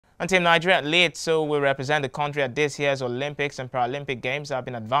And Team Nigeria athletes who will represent the country at this year's Olympics and Paralympic Games have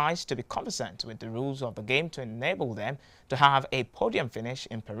been advised to be conversant with the rules of the game to enable them to have a podium finish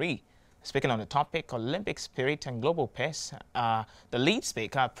in Paris. Speaking on the topic, Olympic spirit and global pace, the lead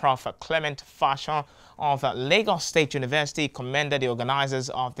speaker, Prof. Clement Fasan of Lagos State University, commended the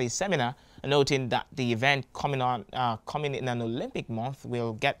organizers of the seminar, noting that the event coming in an Olympic month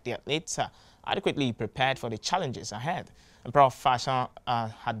will get the athletes adequately prepared for the challenges ahead. And Prof. Fasan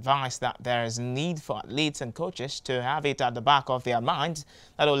advised that there is need for athletes and coaches to have it at the back of their minds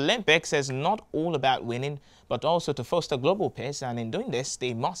that Olympics is not all about winning, but also to foster global pace, and in doing this,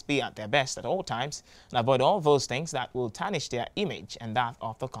 they must be at their best at all times and avoid all those things that will tarnish their image and that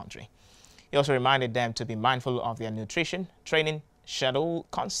of the country. He also reminded them to be mindful of their nutrition, training, schedule,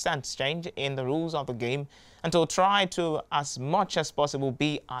 constant change in the rules of the game, and to try to, as much as possible,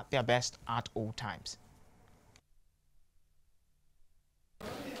 be at their best at all times.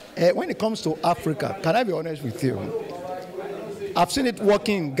 When it comes to Africa, can I be honest with you? I've seen it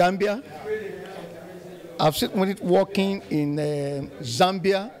working in Gambia. I've seen it working in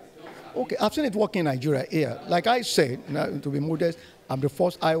Zambia. Okay, I've seen it working in Nigeria here. Like I said, to be modest, I'm the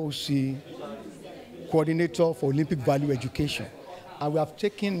first IOC coordinator for Olympic value education. And we have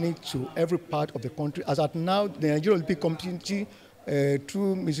taken it to every part of the country. As at now, the Nigerian Olympic Committee,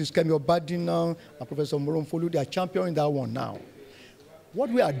 through Mrs. Kemi Obadina and Professor Moromfolu, they are championing that one now. What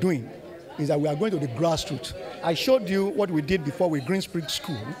we are doing is that we are going to the grassroots. I showed you what we did before with Greenspring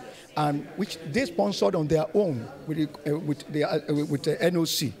School, and which they sponsored on their own with the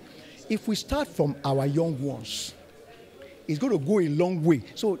NOC. If we start from our young ones, it's going to go a long way.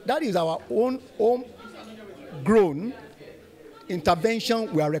 So that is our own homegrown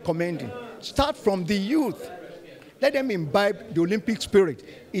intervention we are recommending. Start from the youth. Let them imbibe the Olympic spirit.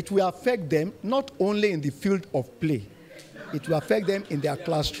 It will affect them not only in the field of play, it will affect them in their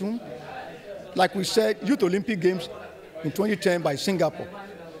classroom. Like we said, Youth Olympic Games in 2010 by Singapore.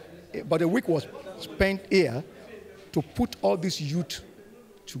 But a week was spent here to put all this youth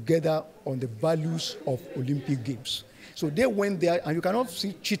together on the values of Olympic Games. So they went there, and you cannot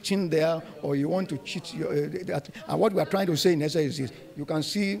see cheating there, or you want to cheat. And what we are trying to say in essence is, you can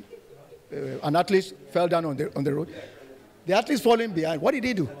see an athlete fell down on the road. The athlete falling behind. What did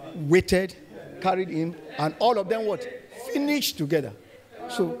he do? Waited, carried him, and all of them what? Finished together.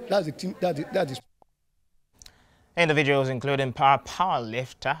 So that's the team. That is. Individuals including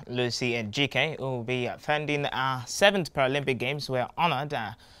powerlifter Lucy and GK, who will be attending our 7th Paralympic Games, were honored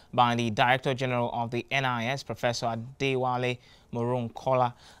by the Director General of the NIS, Professor Adewale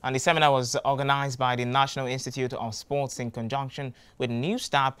Morunkola. And the seminar was organized by the National Institute of Sports in conjunction with New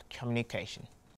Star Communication.